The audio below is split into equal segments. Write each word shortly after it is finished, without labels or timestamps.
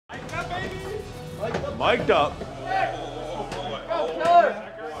Mic'd up.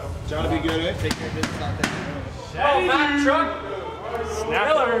 Trying to be good, eh? Take care of business out there. Oh, back truck.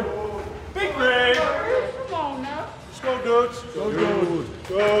 Snapper. Big Ray. Come on now. Let's go, dudes. Go, dudes.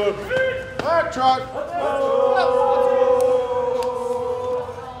 Good. Back truck. Let's go.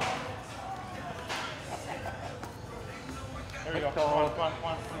 There we go. Come on. There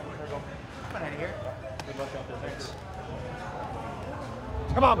we go. Come on out of here. Good luck out there. Thanks.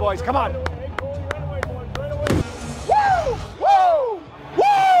 Come on, boys. Come on. Woo! Woo!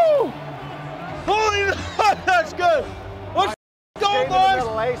 Woo! Holy, that's good. Let's go,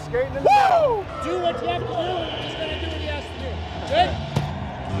 boys. Skating in the Woo! Do what you have to do. He's going to do what he has to do. Good?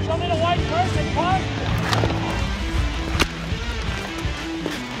 Show me the white first and pause.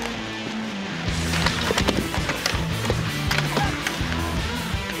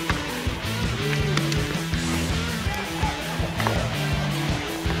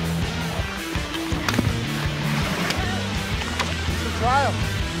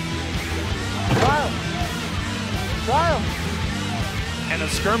 Trial. And a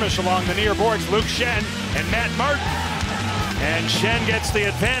skirmish along the near boards. Luke Schenn and Matt Martin. And Schenn gets the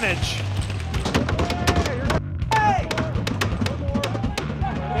advantage. Hey!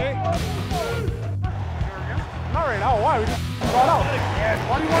 All right, now why? We just got out.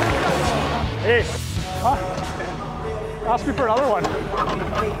 Why do you want to do that? Hey. Huh? Ask me for another one.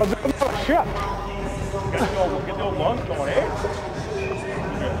 Shit. Get the old lunge going, eh?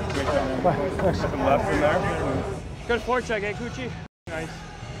 Something left in there. Good forecheck, eh, Coochie? Nice.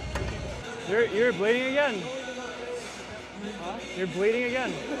 You're bleeding again. Huh? You're bleeding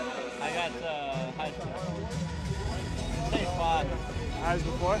again. I got highs before. Same spot. As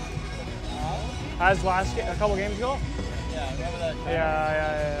before? As last a couple games ago? Yeah, remember that?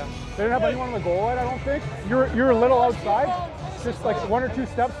 Yeah. They didn't have anyone on the goal line, I don't think. You're a little outside, just like 1 or 2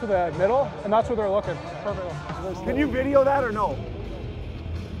 steps to the middle, and that's where they're looking. Perfect. Can you video that or no?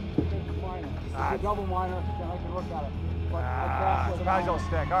 It's a double minor, I can look at it. Guys don't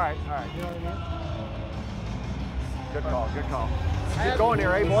stick. All right. You know what I mean? Good call. Keep going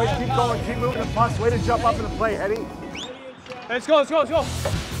here, eh, boys? Keep going. Keep moving the puck. Way to jump up in the play, Eddie. Let's go. Go.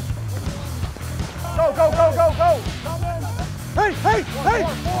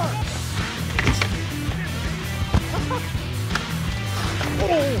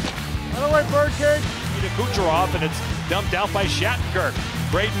 Hey! Another way, birdcage. To Kucherov, and it's dumped out by Shattenkirk.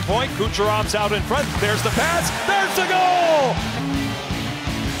 Braden Point, Kucherov's out in front. There's the pass. There's the goal!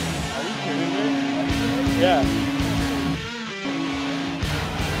 Are you kidding me? Yeah.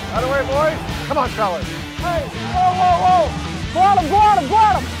 Out of the way, boys. Come on, fellas. Hey! Whoa! Go at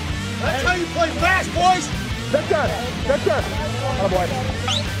him! That's how you play fast, boys. Get there! Oh, boy.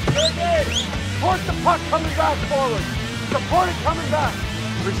 Support the puck coming back forward. Support it coming back.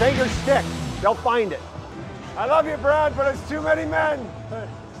 Present your stick. They'll find it. I love you, Brad, but it's too many men.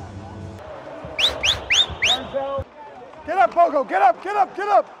 Get up, Bogo. Get up.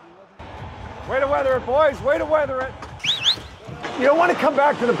 Way to weather it, boys. Way to weather it. You don't want to come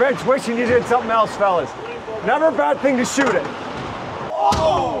back to the bench wishing you did something else, fellas. Never a bad thing to shoot it.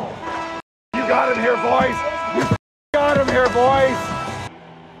 Oh! You got him here, boys. You got him here, boys.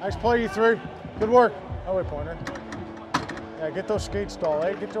 Nice play, you three. Good work. Oh, wait, pointer. Yeah, get those skates stalled,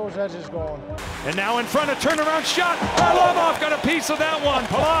 eh? Get those edges going. And now in front, a turnaround shot. Varlamov got a piece of that one.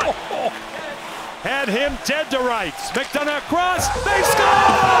 Palat had him dead to rights. McDonough cross. They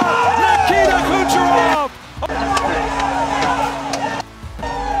score! Nikita Kucherov!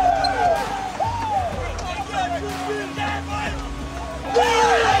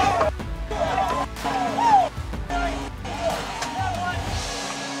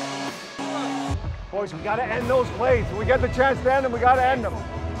 Boys, we got to end those plays. When we get the chance to end them, we got to end them.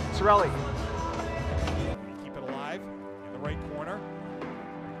 Cirelli. Keep it alive in the right corner.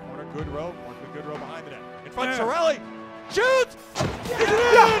 Corner Goodrow. Barclay Goodrow behind the net. In front, Cirelli. Shoots! Is it in?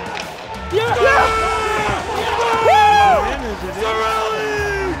 Yeah! Cirelli!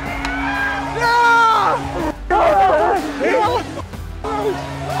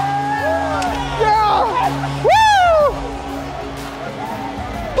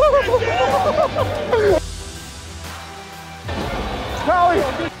 Charlie!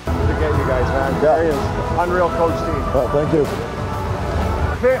 Good to get you guys, man. Yeah. There he is. Unreal coach team. Oh, thank you.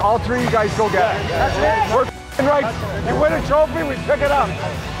 Okay, all three of you guys go get it. That's it. We're right. You win a trophy, we pick it up.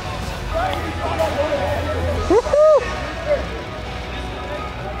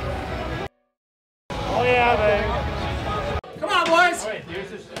 Oh yeah, baby. Come on, boys.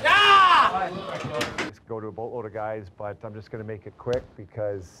 Yeah! Let's go to a boatload of guys, but I'm just going to make it quick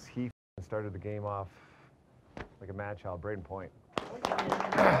because he started the game off like a mad child. Braden Point.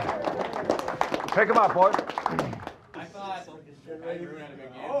 Pick him up, boys. High five.